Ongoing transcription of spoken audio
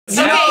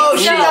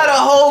she got a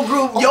whole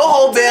group. Your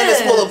whole band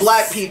is full of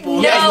black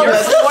people. No,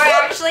 we're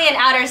actually in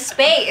outer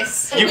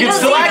space. You can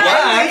still act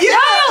black. Yeah.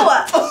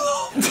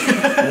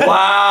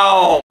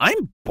 Wow.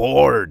 I'm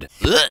bored.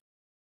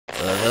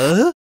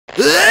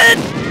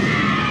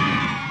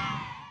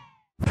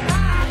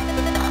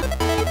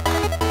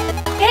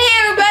 Hey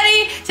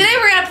everybody! Today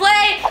we're gonna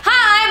play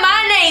Hi,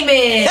 my name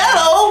is.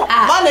 Hello.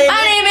 My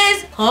name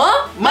is.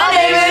 Huh? My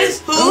name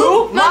is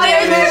who? My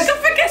name is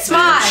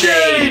Smosh.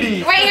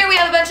 Shady. Right here we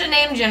have a bunch of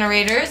name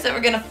generators that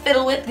we're gonna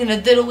fiddle with, gonna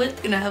diddle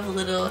with, gonna have a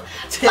little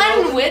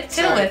fun with,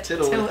 tiddle with,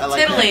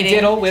 tiddlating.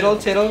 Diddle, whittle,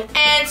 tittle.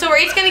 And so we're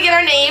each gonna get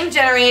our name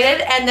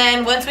generated, and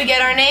then once we get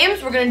our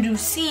names, we're gonna do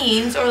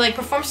scenes or like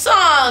perform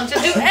songs or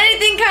do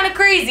anything kind of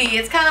crazy.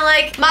 It's kind of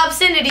like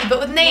Mobscenity, but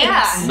with names.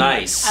 Yeah.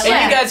 Nice.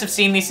 And you guys have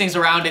seen these things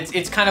around.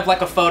 It's kind of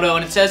like a photo,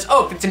 and it says,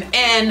 oh, if it's an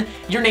N,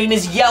 your name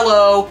is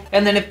Yellow,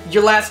 and then if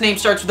your last name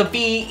starts with a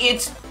B,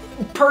 it's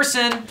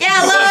person.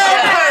 Yellow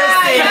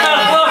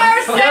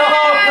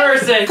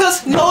person.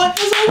 Because no one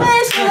is a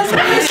racist.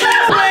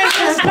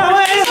 No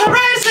one is a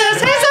racist.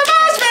 He's the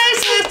most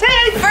racist.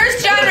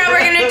 First genre we're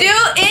gonna do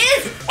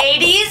is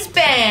 80s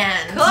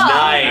band. Cool.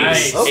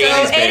 Nice. So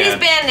 80s 80s band.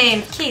 band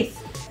name. Keith,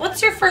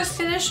 what's your first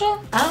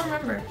initial? I don't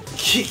remember.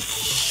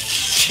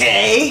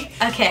 Okay.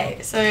 Okay,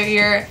 so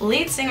your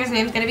lead singer's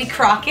name is gonna be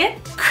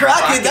Crockett.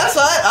 Crockett. That's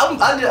right.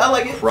 I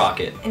like it.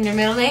 Rocket. And your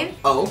middle name?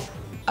 Oh.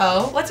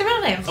 Oh, what's your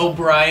middle name?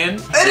 O'Brien. It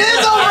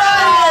is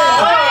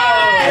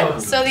O'Brien. Oh.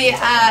 So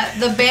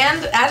the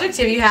band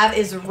adjective you have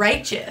is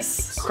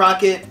righteous.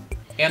 Crockett.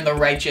 And the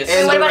righteous.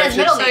 And What the about his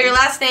middle So name? your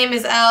last name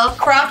is L.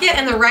 Crockett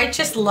and the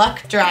Righteous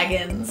Luck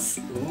Dragons.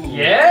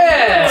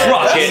 Yeah.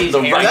 Rocket, the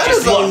That righteous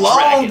is a love long.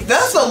 dragons.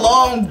 That's a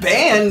long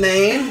band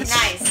name. Nice.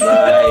 Nice.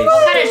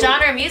 What kind of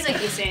genre of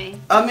music you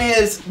sing? I mean,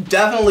 it's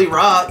definitely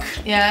rock.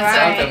 Yeah,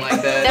 Right. Something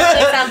like that.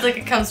 definitely sounds like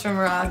it comes from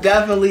rock.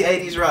 Definitely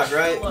 80s rock,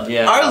 right?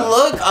 Yeah. Our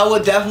look, I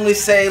would definitely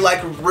say,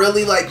 like,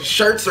 really, like,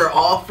 shirts are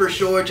off for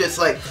sure. Just,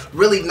 like,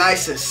 really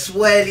nice and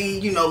sweaty,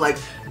 you know, like,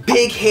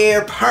 big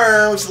hair,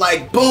 perms,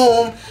 like,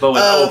 boom. But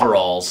with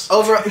overalls.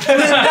 Over. Your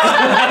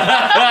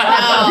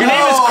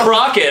name is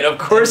Crockett. Of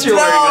course you're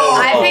wearing No.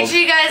 I overalls. picture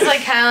you guys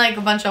like kind of like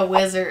a bunch of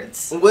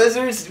wizards.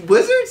 Wizards?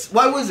 Wizards?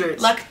 Why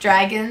wizards? Luck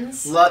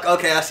dragons. Luck.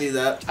 Okay, I see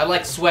that. I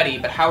like sweaty,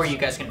 but how are you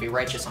guys gonna be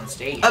righteous on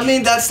stage? I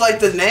mean, that's like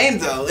the name,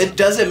 though. It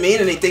doesn't mean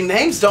anything.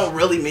 Names don't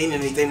really mean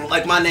anything.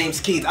 Like, my name's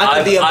Keith. I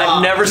could be a Bob.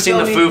 I've never You seen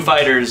feel the me? Foo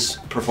Fighters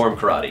perform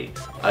karate.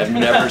 I've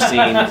never seen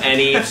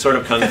any sort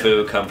of kung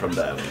fu come from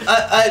them.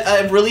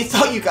 I really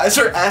thought you guys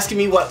were asking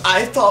me what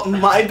I thought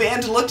my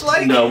band looked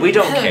like. No, we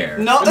don't care.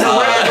 No. We're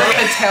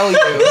gonna tell you.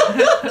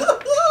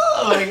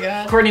 Oh my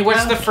god. Courtney,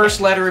 what's the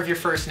first letter of your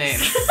first name?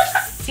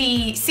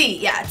 C.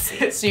 Yeah, it's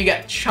C. So you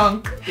got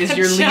Chunk is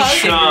your lead Chunk.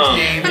 singer's Chunk.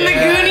 name. And the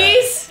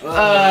Goonies.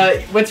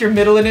 What's your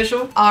middle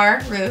initial?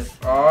 R. Ruth.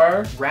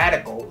 R.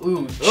 Radical.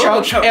 Ooh,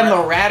 Chunk Chunk and the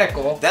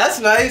Radical. Radical. That's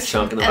nice.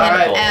 Chunk in the And then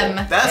Bible.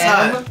 M. That's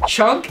M. hot.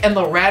 Chunk and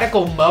the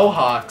Radical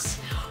Mohawks.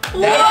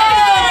 Whoa!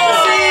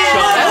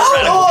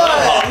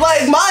 Oh,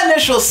 like, my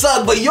initials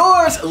suck, but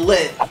yours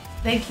lit.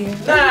 Thank you.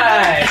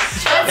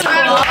 Nice. That's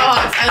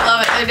Mohawks. I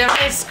love it. They're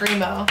definitely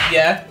screamo.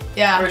 Yeah.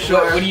 Yeah. For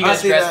sure. What are you I guys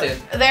see dressed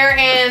that. in? They're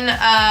in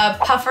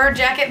puffer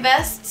jacket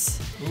vests.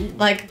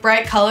 Like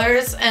bright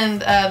colors,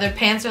 and their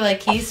pants are like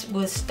Keith's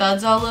with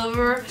studs all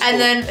over. And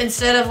then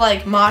instead of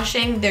like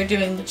moshing, they're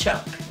doing the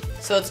chunk.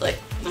 So it's like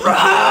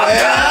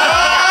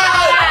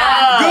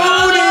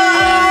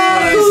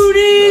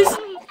Goonies!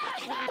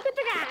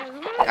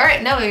 all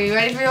right, Noah, are you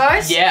ready for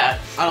yours? Yeah.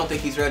 I don't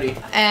think he's ready.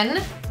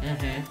 N.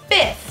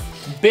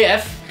 Biff.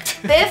 Biff.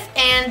 Biff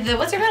and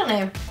what's your middle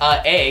name?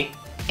 A.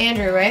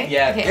 Andrew, right?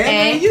 Yeah.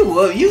 Okay.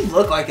 Andrew, you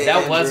look like an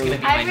That was Andrew.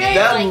 gonna be I my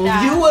really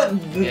name.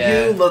 like that.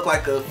 Yeah. You look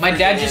like a. My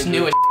dad freaking just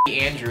Andrew. knew a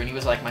Andrew, and he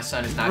was like, my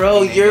son is not Bro,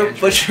 gonna be named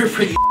Andrew. but you're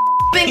pretty.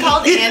 Been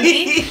called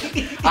Andy.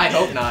 I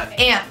hope not.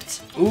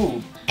 Amped.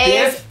 Ooh.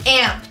 A is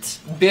amped.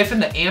 Biff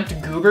and the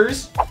Amped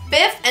Goobers.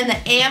 Biff and the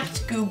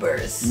amped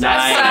goobers.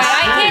 Nice.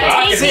 I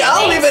can't take See, I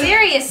don't anything even-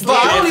 seriously.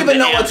 But I don't even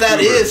know what that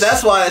is.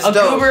 That's why it's A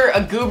dope.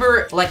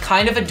 goober, like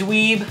kind of a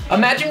dweeb.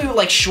 Imagine me with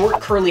like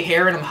short curly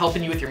hair and I'm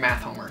helping you with your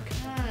math homework.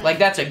 Like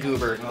that's a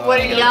goober. What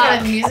are you kind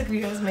of music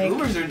videos make?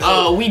 Goobers are dope.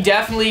 Oh,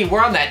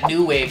 we're on that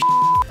new wave.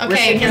 Okay, We're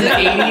sitting in the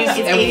 80s. It's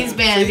and 80s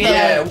band.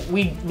 Yeah,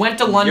 we went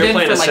to London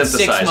playing for a like 6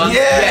 synthesizer. months.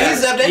 Yeah,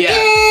 he's up there. Yeah.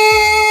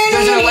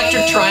 There's an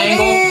electric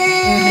triangle.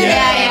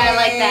 Yeah, I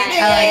like that.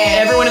 I like it.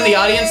 Everyone in the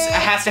audience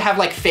has to have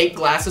like fake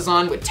glasses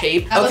on with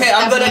tape. That was Okay,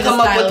 I'm gonna definitely come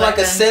the up style with like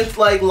a back then. synth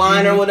like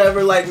line or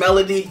whatever, like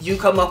melody. You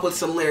come up with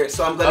some lyrics,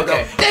 so I'm gonna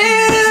Okay. go.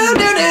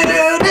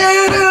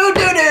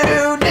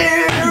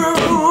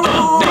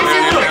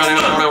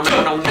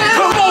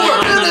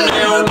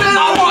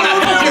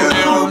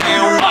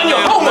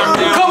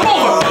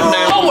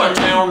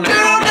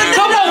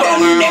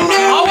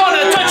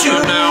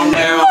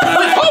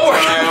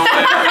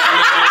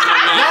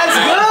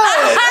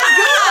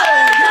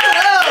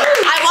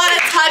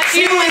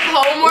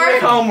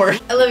 Homework.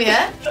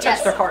 Olivia,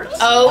 Yes. Their hearts.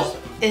 O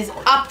is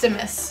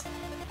Optimus.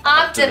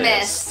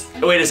 Optimist.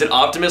 Wait, is it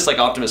Optimus like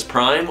Optimus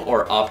Prime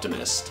or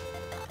Optimist?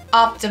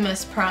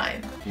 Optimus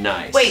Prime.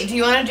 Nice. Wait, do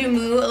you want to do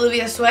Moo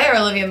Olivia Sway or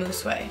Olivia Moo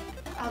Sway?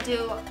 I'll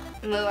do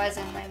Moo as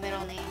in my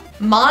middle name.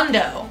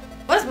 Mondo.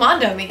 What does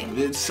Mondo mean?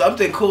 It's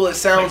something cool. It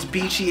sounds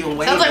beachy and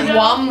wavy. Sounds like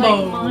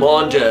Wombo.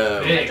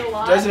 Mondo.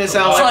 Doesn't it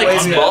sound It's like like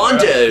wavy?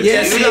 Mondo.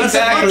 Yeah, dude. see, That's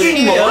exactly.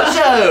 fucking Yeah.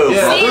 Mondo.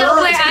 Yeah. See, look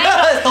where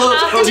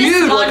Optimus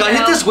Dude, like I hit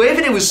Mondo. this wave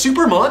and it was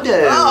super Mondo.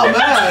 Oh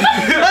man.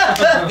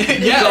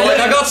 Yeah, like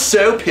I got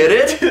so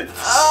pitted. So pitted.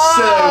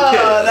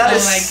 That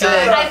is Oh my sick.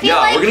 God. I feel Yeah,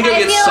 like we're gonna go I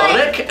get feel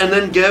Sonic like and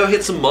then go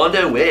hit some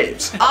Mondo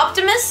waves.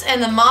 Optimus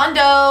and the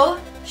Mondo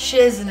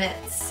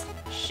Shiznits.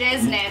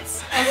 Shiznits.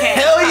 Okay.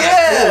 Hell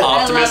yeah.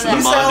 Optimus and the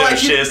You sound Mondo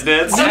like you-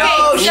 Shiznits. No,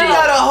 Okay, she no.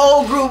 got a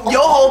whole group.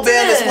 Your whole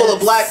band is full of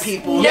black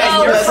people. No, Yeah,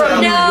 you're messing up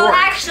New no, York.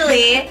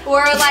 actually,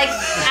 we're like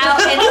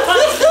out in,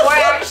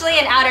 we're actually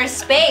in outer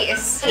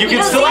space. You We can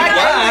don't still see be her.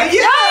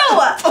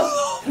 black. No,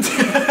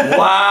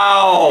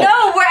 Wow.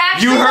 no, we're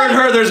actually. You heard like,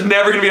 her, there's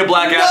never gonna be a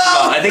black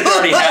astronaut. I think there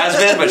already has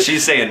been, but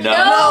she's saying no. No,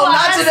 not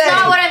that's today.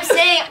 not what I'm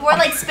saying. We're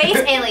like space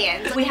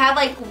aliens. We have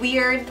like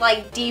weird,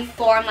 like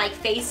deformed, like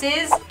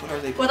faces What are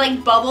they? with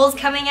like bubbles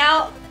coming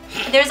out.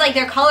 There's like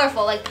they're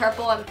colorful, like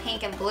purple and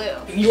pink and blue.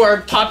 You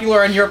are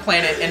popular on your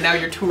planet, and now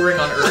you're touring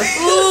on Earth.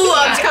 Ooh,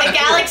 That's kinda a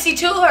galaxy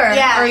tour.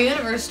 Yeah. Or a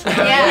universe tour.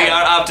 Yeah. We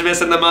are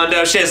Optimus and the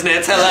Mondo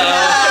Shiznits.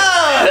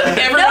 Hello.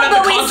 Everyone No, at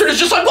but the we- concert is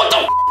just like, what the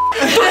f***?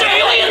 Those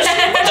aliens!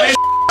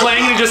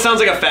 Playing and it just sounds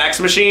like a fax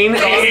machine. I'm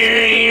just like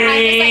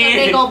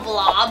a big old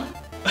blob.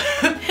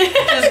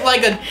 Just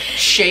like a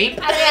shape.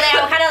 I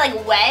mean, I'm kind of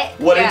like wet.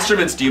 What Yeah.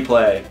 instruments do you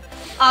play?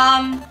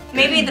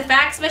 Maybe the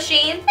fax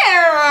machine.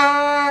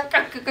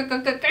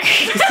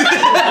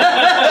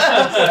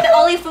 The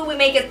only food we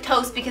make is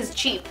toast because it's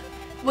cheap.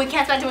 We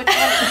can't spend too much money.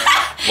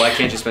 Why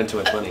can't you spend too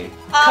much money?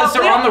 Because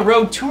they're we on don't- the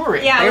road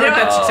touring. Yeah, they we aren't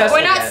that don't- successful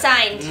We're not yet.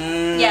 signed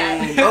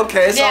yet.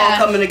 Okay, it's all Yeah.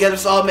 coming together.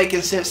 It's all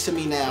making sense to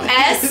me now.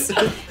 S.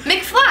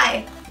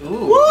 McFly.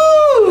 Ooh.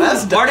 Woo!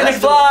 That's Marty that's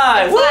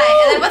McFly.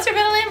 Fly. And then what's her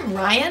middle name?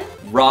 Ryan?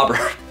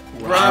 Robert.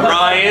 Robert.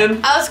 Ryan.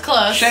 I was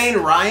close. Shane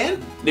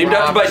Ryan. Named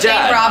after my Shane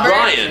dad. Robert.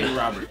 Ryan.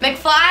 Robert.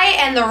 McFly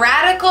and the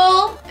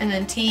Radical, and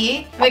then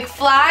T.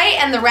 McFly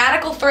and the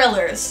Radical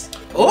Thrillers.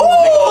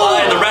 Oh,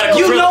 and the Radical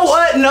you know Thrillers.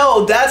 what?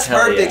 No, that's Hell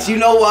perfect. yeah. You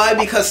know why?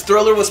 Because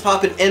Thriller was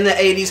popping in the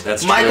 80s.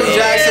 That's Michael true.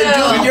 Jackson,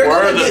 Yeah. dude, you're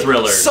We're gonna the get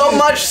Thrillers. so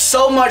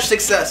much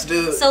success,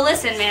 dude. So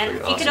listen, man,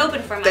 Pretty you can awesome.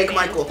 open for my Thank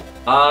band. Michael.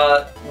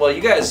 Well,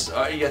 you guys,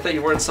 I thought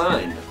you weren't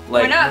signed.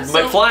 Like, We're not, so-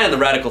 McFly and the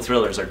Radical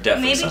Thrillers are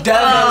definitely Maybe- signed.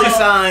 Definitely Oh.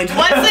 signed.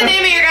 What's the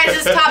name of your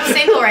guys' top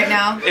single right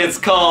now? It's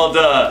called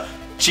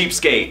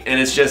Cheapskate, and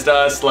it's just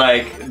us,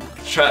 like,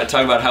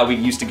 talking about how we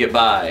used to get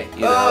by.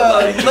 You know,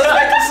 Let's make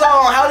the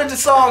song. How did the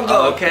song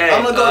go? Okay,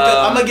 I'm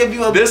gonna give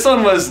you a. This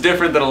one was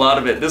different than a lot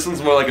of it. This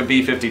one's more like a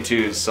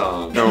B-52s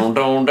song. Two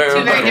very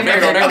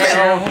different.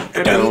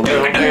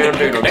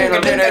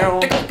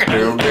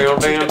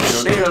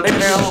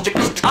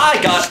 I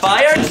got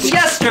fired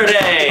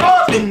yesterday.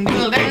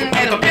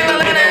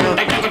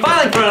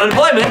 Filing for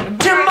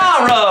unemployment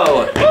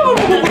tomorrow.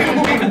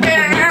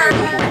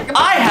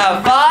 I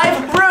have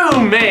 5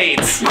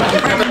 roommates.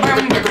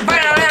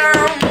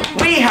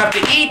 We have to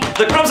eat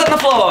the crumbs on the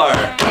floor.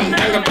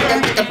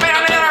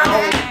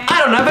 I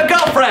don't have a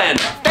girlfriend.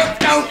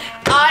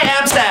 I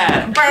am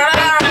sad.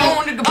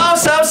 Oh,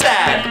 so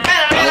sad.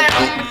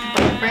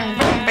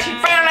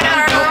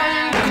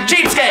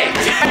 Cheapskate.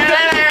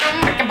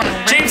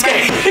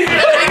 Cheapskate.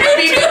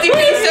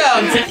 B-52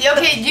 sounds.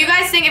 Okay, do you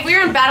guys think if we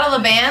were in Battle of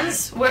the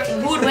Bands, who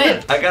would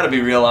win? I gotta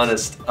be real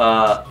honest.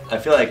 I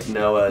feel like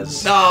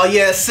Noah's. Oh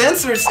yeah,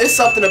 censors. It's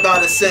something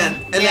about a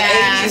scent. In Yeah.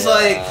 the 80s,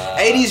 like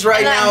 80s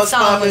right That now, it's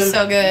song popping. was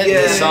so good.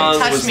 Yeah. The song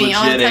Touch was me, I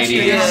wanna legit touch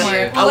you 80s. more.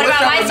 I Well, what wish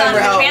about I my song, remember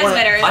The how it went.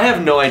 Transmitters? I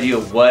have no idea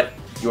what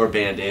your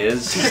band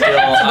is. Still,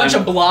 A bunch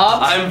of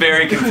blobs. I'm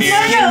very confused. No,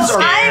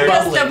 I'm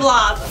just bubbly. a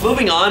blob.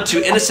 Moving on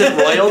to innocent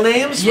royal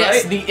names,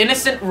 Yes, right? the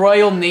innocent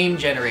royal name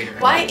generator.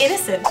 Why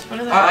innocent?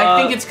 What is that?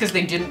 I think it's because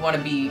they didn't want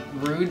to be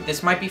rude.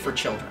 This might be for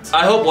children.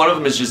 I hope one of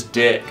them is just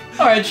Dick.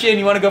 All right, Shane,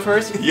 you want to go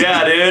first?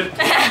 Yeah, dude.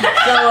 So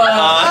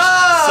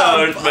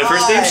my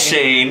first name's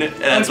Shane, and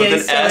that's okay,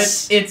 with an so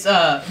S. it's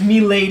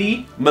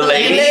Milady. Milady.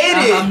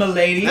 Milady.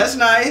 Milady. That's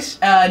nice.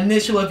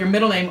 Initial of your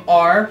middle name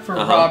R for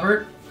Uh-huh.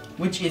 Robert,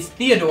 which is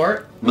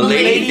Theodore.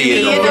 Milady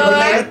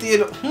Theodore.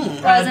 Theodore.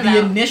 The Roosevelt.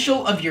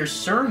 initial of your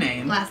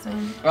surname. Last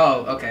name.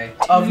 Oh, okay.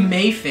 Of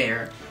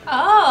Mayfair.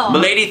 Oh.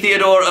 Milady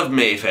Theodore of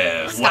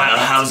Mayfair. Stop Well, it.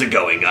 how's it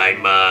going?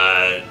 I'm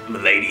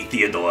Milady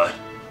Theodore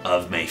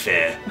of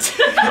Mayfair.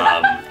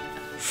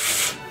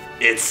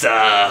 It's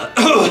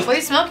What are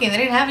you smoking? They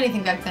didn't have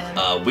anything back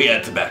then. we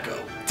had tobacco.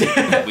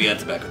 We had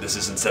tobacco. This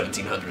is in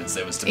 1700s.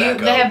 There was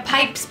tobacco. They had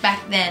pipes back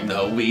then.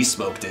 No, we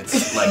smoked it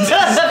like this.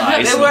 I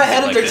They smoked were it ahead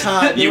of like their this.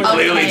 time. You Okay.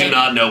 clearly do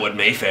not know what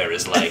Mayfair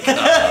is like.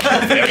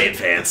 Very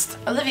advanced.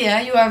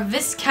 Olivia, you are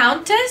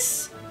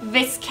Viscountess?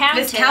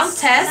 Viscountess. Viscountess.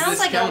 Sounds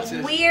like a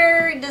Viscountess.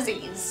 weird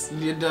disease.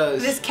 It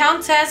does.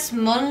 Viscountess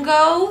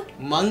Mungo?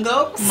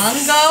 Mungo?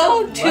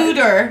 Mungo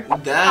Tudor.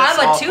 That's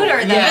I'm a awful.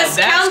 tutor, though. Yeah,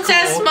 Viscountess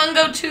that's cool.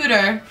 Mungo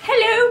Tudor.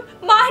 Hello,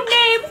 my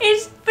name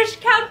is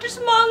Viscountess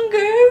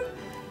Mungo.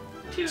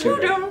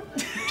 Tudor.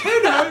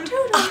 Tudor.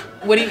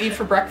 What do you eat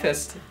for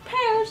breakfast?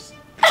 Pears.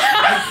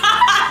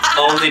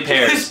 Only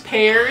pears.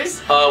 Pears?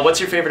 What's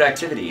your favorite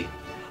activity?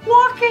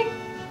 Walking.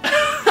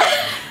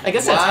 I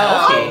guess that's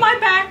Wow. healthy. On my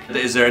back.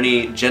 Is there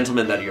any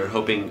gentleman that you're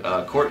hoping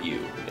court you?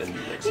 In the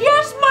next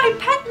Yes, my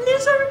pet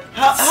lizard.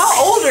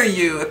 How old are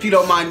you, if you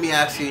don't mind me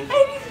asking?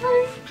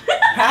 83.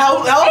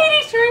 How?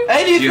 83.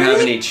 83? Do you have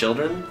any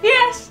children?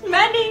 Yes,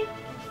 many.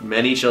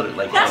 Many children?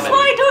 Like That's how many?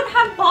 why I don't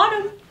have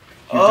bottom.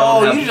 You don't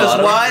Oh, have you just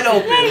bottom? wide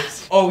open.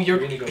 Yes. Oh,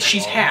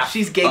 she's half.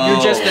 She's gay. Oh.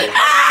 You're just a,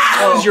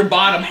 how's your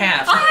bottom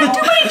half? I have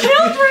too many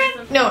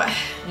children. No,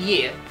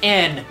 Yeah.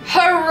 N.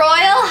 Her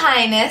Royal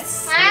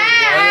Highness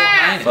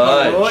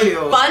Fudge.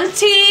 Royal.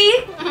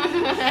 Bunty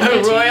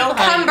Her Royal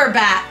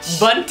Cumberbatch.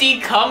 Bunty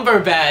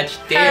Cumberbatch.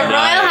 Her Damn.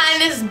 Royal Nice.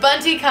 Highness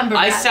Bunty Cumberbatch.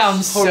 I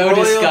sound so Royal-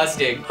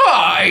 disgusting.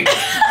 Hi.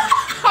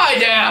 Hi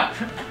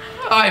there.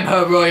 I'm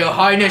Her Royal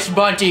Highness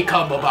Bunty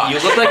Cumberbatch. You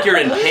look like you're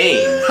in pain.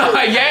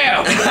 I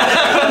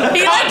am.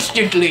 He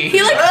Constantly.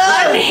 He like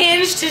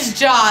unhinged his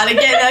jaw and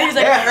again. Now he's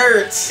like, That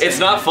hurts. It's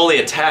not fully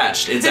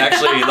attached. It's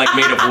actually like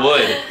made of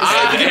wood.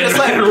 It's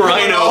like and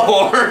rhino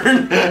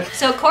horn.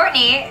 So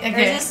Courtney, Okay.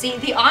 there's a scene,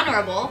 the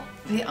Honorable,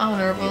 the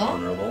Honorable,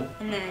 Honorable.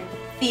 and then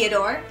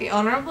Theodore the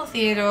Honorable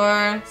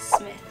Theodore.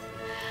 Smith.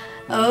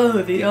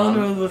 Oh, the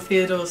Honorable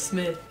Theodore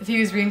Smith. If he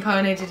was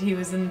reincarnated, he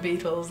was in the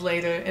Beatles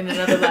later in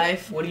another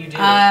life. What do you do?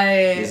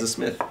 He's a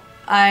smith.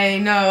 I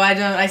know, I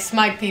don't. I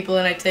smite people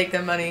and I take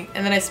their money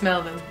and then I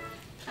smell them.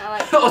 I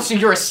like Oh, so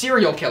you're a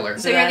serial killer.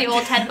 So you're the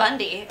old Ted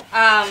Bundy.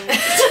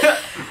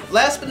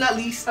 Last but not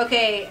least,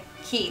 Okay,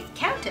 Keith,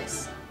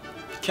 Countess.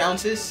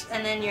 Countess.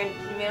 And then your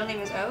middle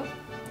name is O?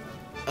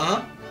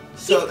 Uh-huh.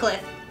 So,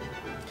 Heathcliff.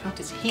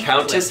 Countess Heathcliff.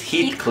 Countess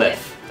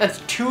Heathcliff. That's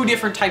 2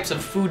 different types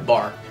of food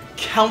bar.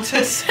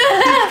 Countess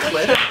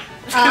Heathcliff.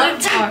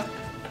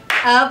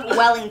 Of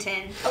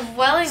Wellington. Of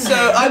Wellington.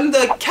 So I'm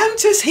the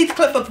Countess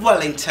Heathcliff of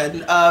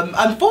Wellington.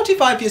 I'm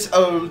 45 years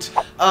old.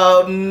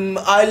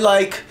 I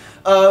like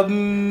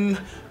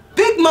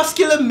big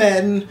muscular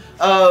men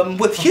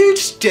with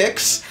huge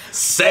dicks.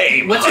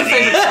 Same. What's your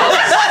favorite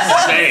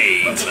color?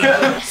 Same.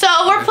 So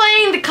we're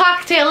playing the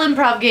cocktail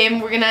improv game.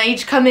 We're gonna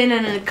each come in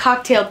a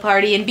cocktail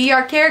party and be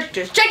our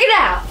characters. Check it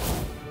out.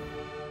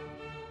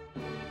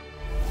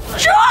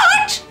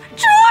 George!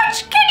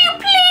 George, can you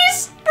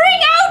please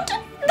bring out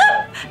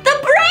the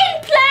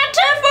brain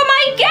planter for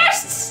my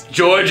guests?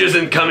 George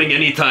isn't coming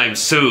anytime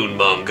soon,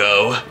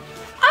 Mongo.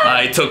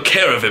 I took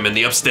care of him in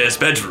the upstairs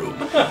bedroom.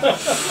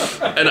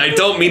 And I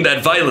don't mean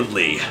that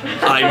violently.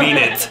 I mean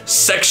it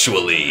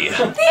sexually.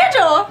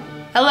 Theodore!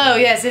 Hello,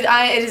 yes, it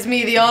is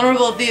me, the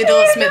Honorable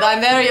Theodore Smith. I'm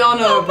very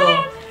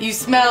honorable. You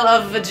smell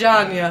of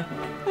vagina.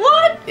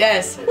 What?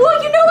 Yes.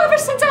 Well, you know, ever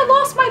since I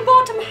lost my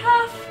bottom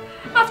half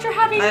after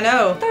having I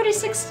know.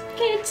 36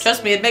 kids.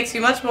 Trust me, it makes you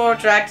much more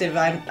attractive.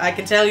 I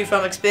can tell you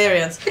from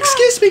experience.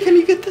 Excuse me, can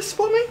you get this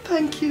for me?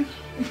 Thank you.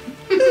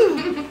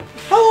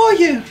 How are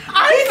you?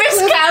 I'm Miss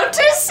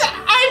Countess,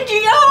 and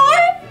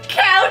you're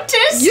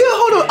Countess. You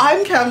hold on,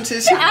 I'm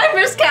Countess. I'm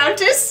Miss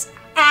Countess,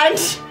 and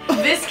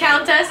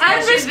Viscountess.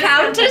 I'm Miss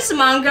Countess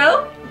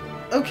Mongo.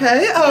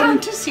 Okay,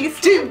 Countess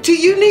Heathcliff. do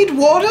you need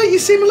water? You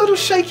seem a little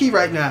shaky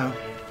right now.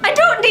 I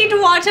don't need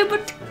water,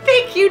 but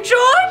thank you,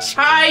 George.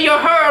 Hi, your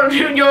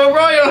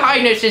Royal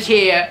Highness is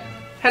here.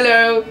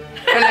 Hello.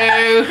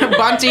 Hello.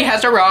 Bunty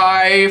has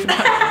arrived.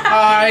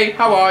 Hi,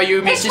 how are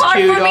you, Mrs. It's hard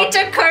Tudor? for me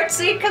to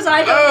curtsy because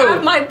I don't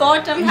have my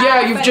bottom half.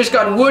 Yeah, you've just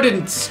got anymore.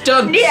 wooden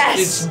stunts. Yes.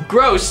 It's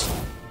gross.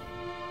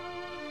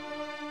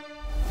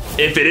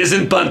 If it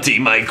isn't Bunty,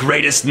 my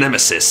greatest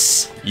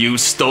nemesis,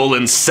 you've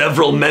stolen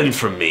several men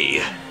from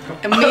me.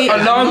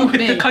 Along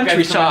with the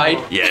countryside.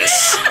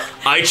 Yes,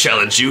 I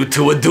challenge you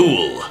to a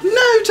duel.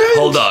 No, don't.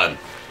 Hold on.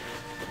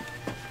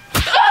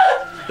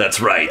 That's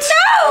right.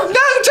 No,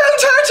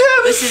 don't hurt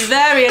him. This is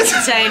very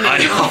entertaining. I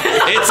know.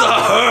 It's a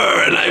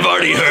her, and I've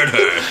already heard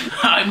her.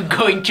 I'm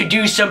going to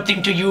do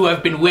something to you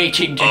I've been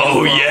waiting to do.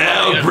 Oh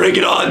yeah, bring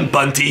it on,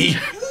 Bunty.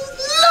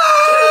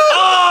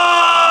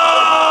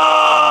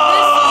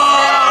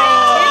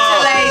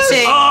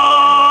 Titillating.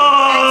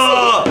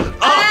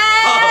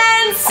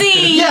 And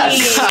scene.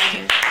 Yes.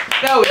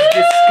 That was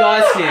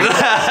disgusting.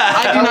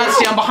 I do not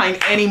stand behind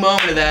any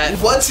moment of that.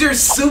 What's your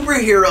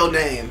superhero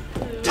name?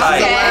 This is the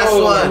Okay. last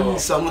one.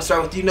 So I'm gonna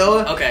start with you,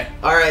 Noah. Okay.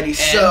 Alrighty,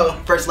 so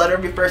first letter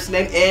of your first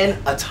name, N,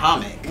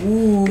 atomic.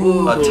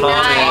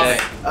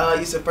 Atomic.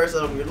 You said first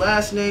letter of your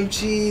last name,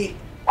 G,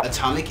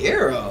 atomic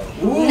arrow.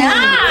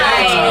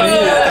 Nice.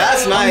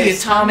 That's The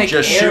nice. atomic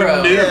Just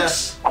arrow. shooting Yeah.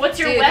 nukes. What's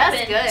your Dude, weapon?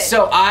 that's good.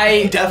 So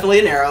I Definitely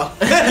an arrow.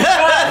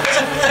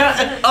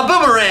 A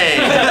boomerang.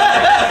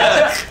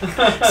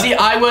 see.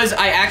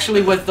 I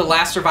actually was the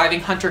last surviving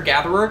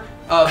hunter-gatherer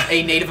of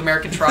a Native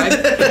American tribe,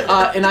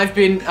 and I've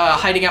been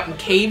hiding out in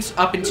caves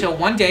up until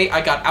one day I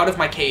got out of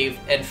my cave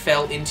and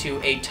fell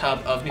into a tub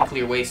of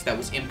nuclear waste that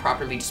was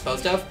improperly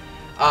disposed of.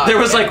 There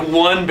was like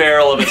one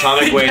barrel of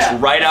atomic waste Yeah.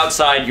 right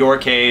outside your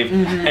cave,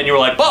 and you were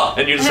like, "Oh!"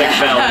 and you just like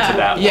fell into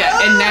that.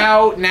 Yeah, and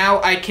now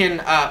I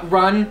can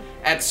run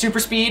at super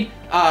speed.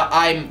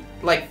 I'm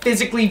like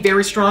physically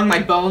very strong. My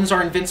bones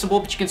are invincible,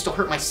 but you can still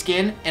hurt my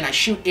skin. And I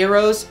shoot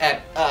arrows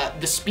at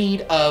the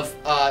speed of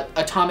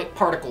atomic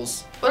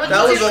particles. What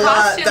That was does a your lot.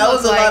 costume That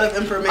was look a lot like? of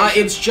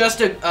information. It's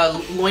just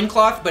a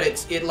loincloth, but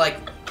it like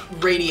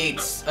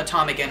radiates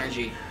atomic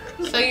energy.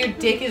 So your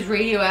dick is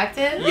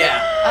radioactive?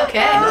 Yeah.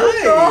 Okay.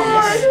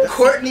 Nice.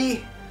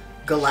 Courtney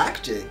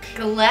Galactic.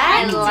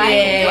 Galactic.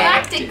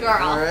 Galactic girl.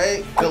 All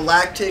right,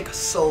 Galactic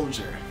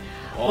Soldier.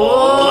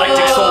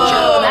 Galactic Soldier.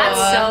 Oh, that's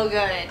so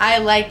good. I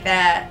like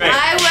that.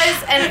 I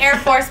was an Air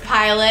Force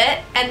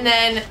pilot, and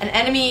then an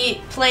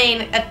enemy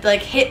plane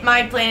hit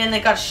my plane, and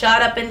it got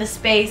shot up into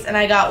space, and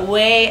I got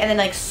and then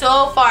like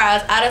so far I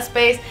was out of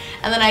space,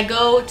 and then I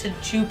go to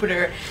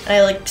Jupiter, and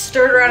I like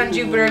stirred around in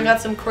Jupiter and got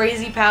some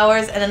crazy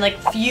powers, and then like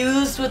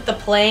fused with the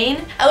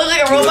plane. I look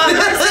like a robot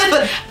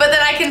person, but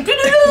then I can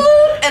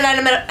and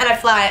I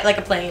fly like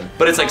a plane.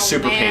 But it's like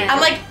super man. painful.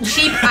 I'm like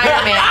cheap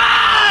Iron Man.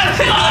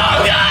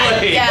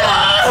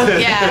 Yeah.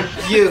 Yeah.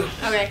 You,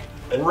 Okay.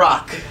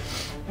 Rock.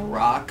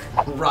 Rock.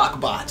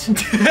 Rockbot.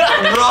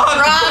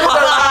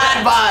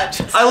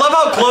 Rockbot. I love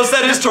how close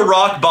that is to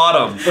rock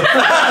bottom.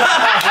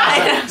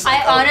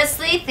 I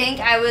honestly think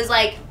I was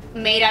like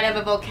made out of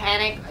a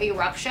volcanic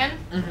eruption,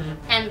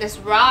 and this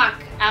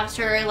rock,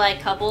 after like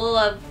a couple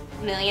of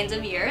millions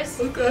of years,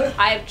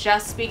 I've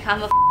just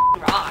become a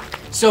rock.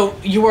 So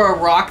you were a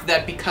rock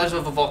that, because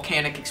of a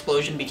volcanic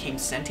explosion, became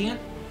sentient?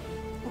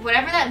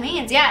 Whatever that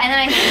means, yeah. And then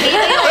I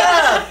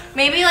think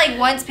maybe like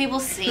once people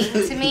sing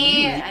to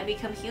me, I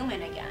become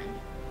human again.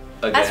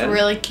 That's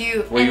really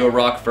cute. Were you a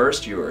rock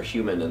first? You were a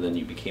human, and then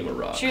you became a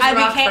rock. She was a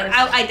rock first.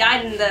 I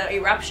died in the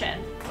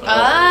eruption.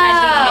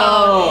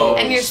 Oh.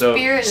 And your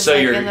spirit is so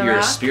like your in the your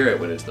rock? spirit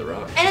went into the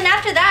rock. And then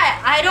after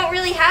that, I don't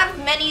really have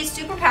many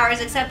superpowers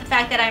except the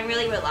fact that I'm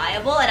really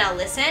reliable and I'll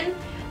listen.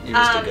 You're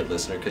just a good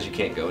listener because you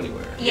can't go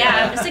anywhere.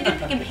 Yeah, I'm just a good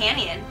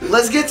companion.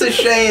 Let's get to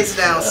Shane's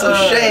now. So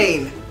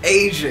Shane,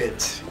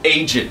 Agent.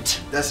 Agent.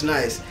 That's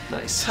nice.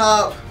 Nice.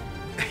 Top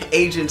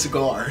Agent's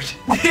Guard.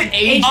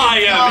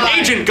 I am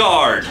Agent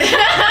Guard.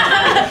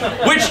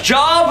 Which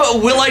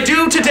job will I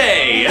do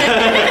today?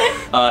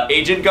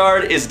 Agent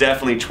Guard is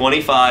definitely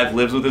 25,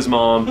 lives with his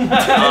mom, eats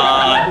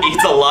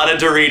a lot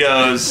of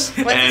Doritos,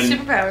 What's and his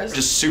superpowers?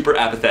 just super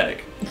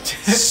apathetic.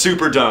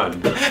 Super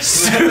done.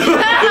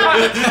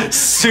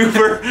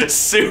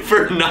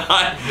 Super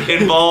not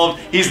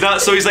involved. He's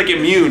like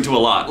immune to a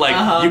lot. Like,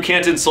 you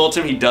can't insult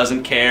him, he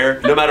doesn't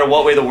care. No matter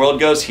what way the world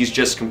goes, he's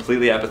just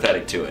completely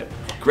apathetic to it.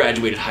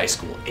 Graduated high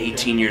school,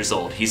 18 years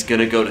old. He's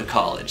gonna go to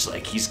college.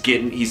 Like, he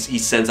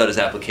sends out his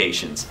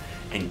applications.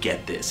 And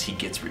get this, he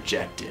gets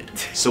rejected.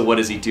 So what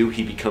does he do?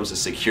 He becomes a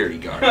security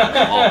guard at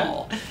the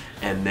mall.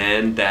 And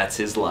then that's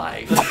his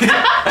life.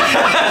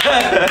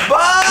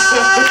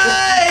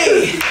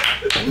 Bye!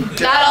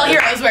 Not all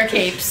heroes wear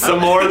capes. The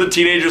more the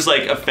teenagers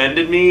like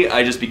offended me,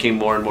 I just became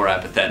more and more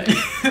apathetic.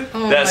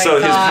 my So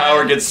his God.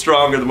 power gets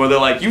stronger the more they're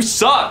like, you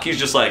suck. He's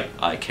just like,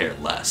 I care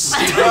less.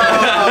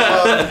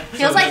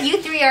 Feels like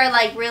you three are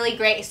like really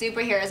great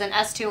superheroes, and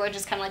us two are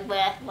just kind of like,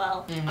 bleh,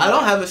 well. I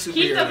don't have a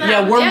superhero.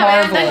 Yeah, we're Yeah,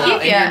 Marvel man,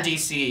 and yeah. you're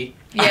DC.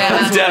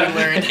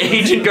 Yeah.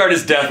 Agent Guard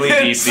is definitely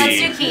Let's do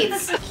DC.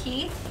 Keith's.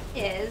 Keith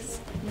is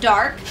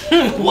dark.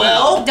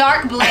 Well,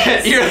 Dark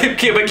Blaze. You're but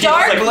Keith's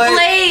Dark like,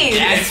 Blade.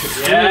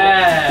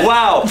 Yeah.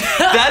 wow,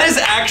 that is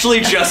actually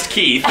just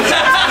Keith.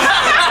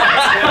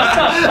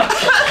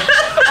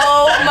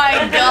 Oh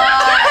my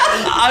God.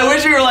 I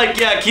wish you were like,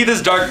 yeah, Keith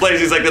is Dark Blaze.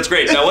 He's like, that's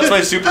great. Now what's my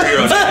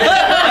superhero?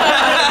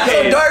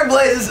 so Dark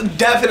Blaze is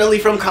definitely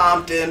from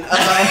Compton.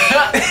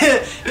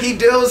 He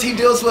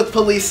deals with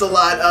police a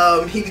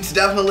lot. He's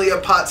definitely a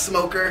pot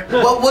smoker.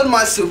 What would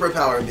my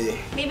superpower be?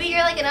 Maybe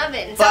you're like an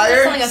oven.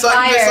 Fire? something of So I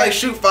can just fire. like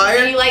shoot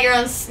fire?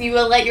 You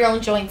will light your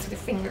own joints with your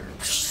finger.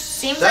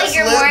 Seems That's like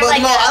you're lit, more but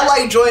like no, a... I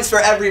like joints for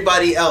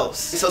everybody else.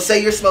 So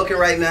say you're smoking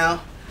right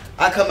now.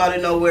 I come out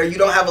of nowhere. You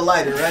don't have a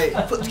lighter, right?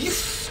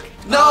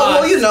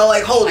 Well, you know,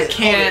 like hold it.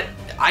 Can't.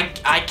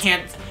 I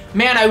can't.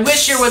 Man, I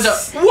wish there was a.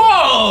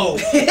 Whoa!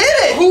 Hit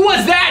it. Who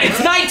was that? It's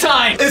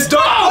nighttime. It's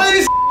Dark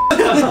Blaze.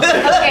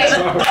 Okay,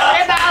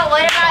 what about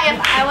if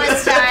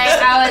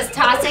I was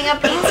tossing a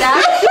pizza?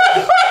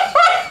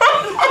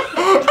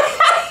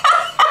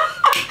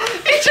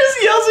 He just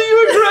yells at you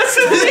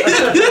aggressively.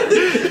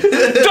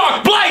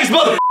 Dark Blaze,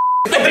 mother.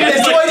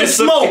 Enjoy the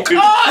smoke.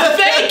 Oh,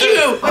 thank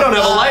you. I don't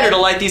have a lighter to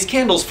light these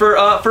candles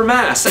for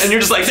mass. And you're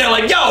just like, they're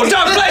like, yo,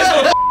 Dark Blaze,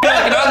 mother.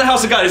 Like, around the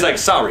house of God. He's like,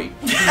 sorry.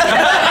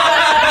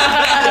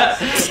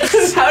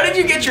 How did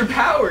you get your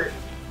power?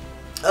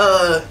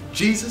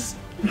 Jesus.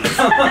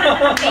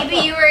 Maybe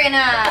you were in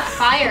a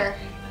fire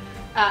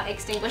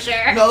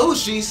extinguisher. No, it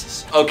was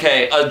Jesus.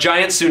 Okay, a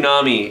giant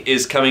tsunami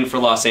is coming for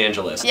Los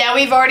Angeles. Yeah,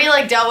 we've already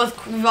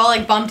we've all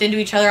like bumped into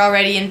each other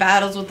already in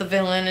battles with the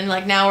villain, and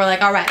like now we're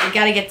like, all right, we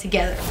gotta get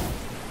together.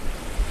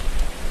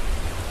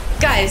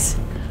 Guys,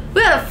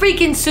 we got a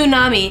freaking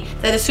tsunami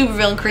that a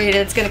supervillain created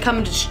that's gonna come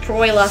and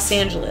destroy Los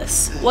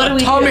Angeles. What do we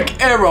do?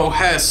 Atomic Arrow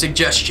has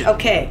suggestion.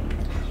 Okay.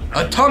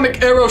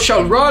 Atomic Arrow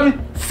shall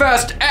run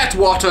fast at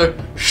water,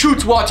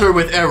 shoot water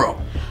with arrow.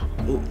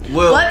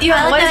 Well, What?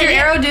 I like What does that your idea.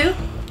 arrow do?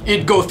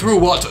 it go through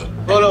water.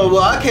 Oh no,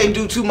 well I can't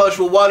do too much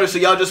with water, so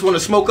y'all just want to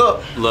smoke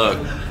up. Look,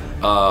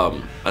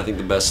 I think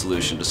the best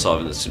solution to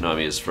solving the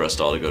tsunami is for us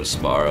all to go to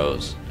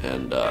Sbarro's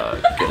and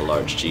get a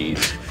large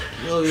cheese.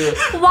 Oh yeah.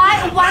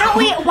 Why don't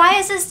we? Why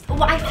is this?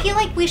 Well, I feel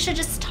like we should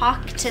just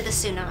talk to the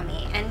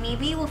tsunami, and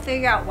maybe we'll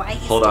figure out why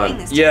he's doing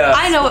this. Yeah.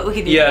 I know what we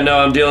can do. Yeah, no,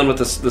 I'm dealing with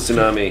the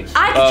tsunami.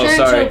 I oh, turned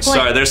sorry, to a plane.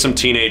 sorry. There's some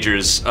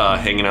teenagers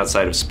hanging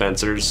outside of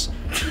Spencer's.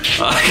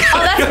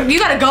 Oh, you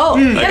gotta go.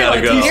 I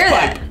gotta go. You hear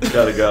that?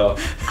 Gotta go.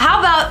 How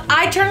about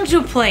I turn into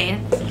a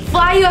plane,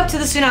 fly you up to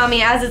the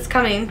tsunami as it's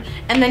coming,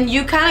 and then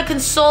you kind of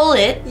console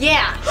it,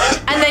 Yeah.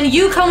 and then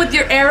you come with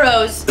your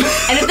arrows,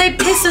 and if they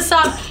piss us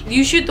off,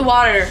 you shoot the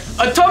water.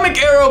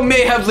 Atomic Arrow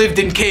may have lived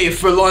in cave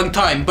for a long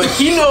time, but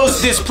he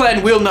knows this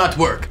plan will not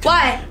work.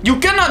 Why? You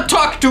cannot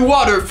talk to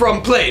water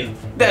from plane.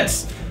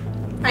 That's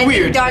I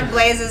weird. think Dark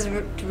Blaze is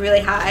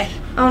really high.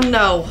 Oh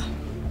no.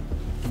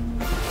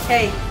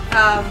 Hey,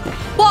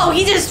 Whoa,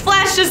 he just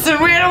flashed us and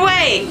ran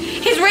away.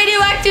 His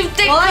radioactive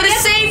thing Well, I could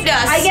have guess- saved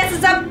us. I guess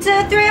it's up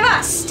to the three of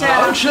us.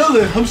 I'm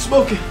chilling. I'm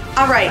smoking.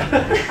 All right.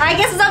 I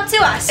guess it's up to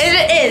us. It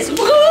is.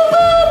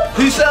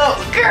 Peace out.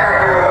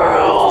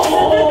 Girl.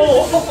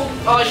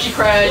 Oh, she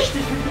crashed.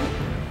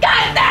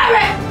 God damn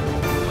it.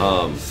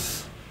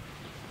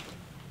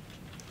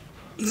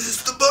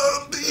 Mr.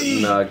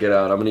 Bumpy. Nah, get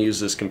out. I'm gonna use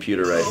this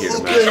computer right here.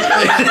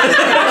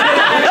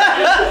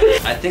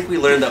 I think we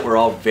learned that we're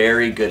all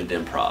very good at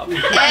improv.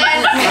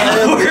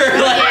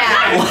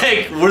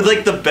 We're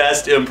like the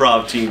best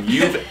improv team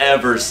you've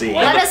ever seen.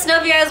 Let us know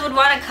if you guys would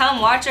want to come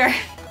watch our.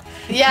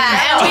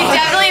 Yeah, and we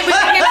definitely, if we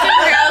became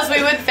superheroes,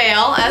 we would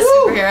fail as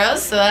superheroes,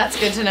 so that's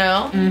good to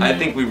know. I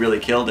think we really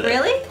killed it.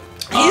 Really?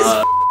 He's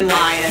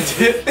lying.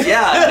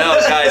 Yeah, no,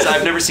 guys,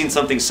 I've never seen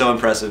something so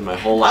impressive in my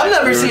whole life. I've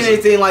never seen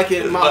anything like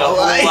it in my whole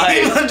life.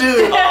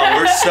 Dude. Oh,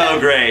 we're so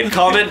great.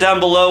 Comment down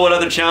below what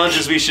other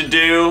challenges we should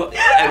do,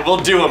 and we'll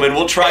do them, and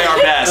we'll try our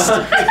best.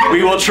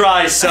 We will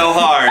try so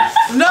hard.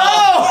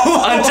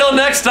 No! Until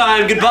next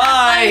time, goodbye.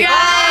 Bye,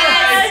 guys.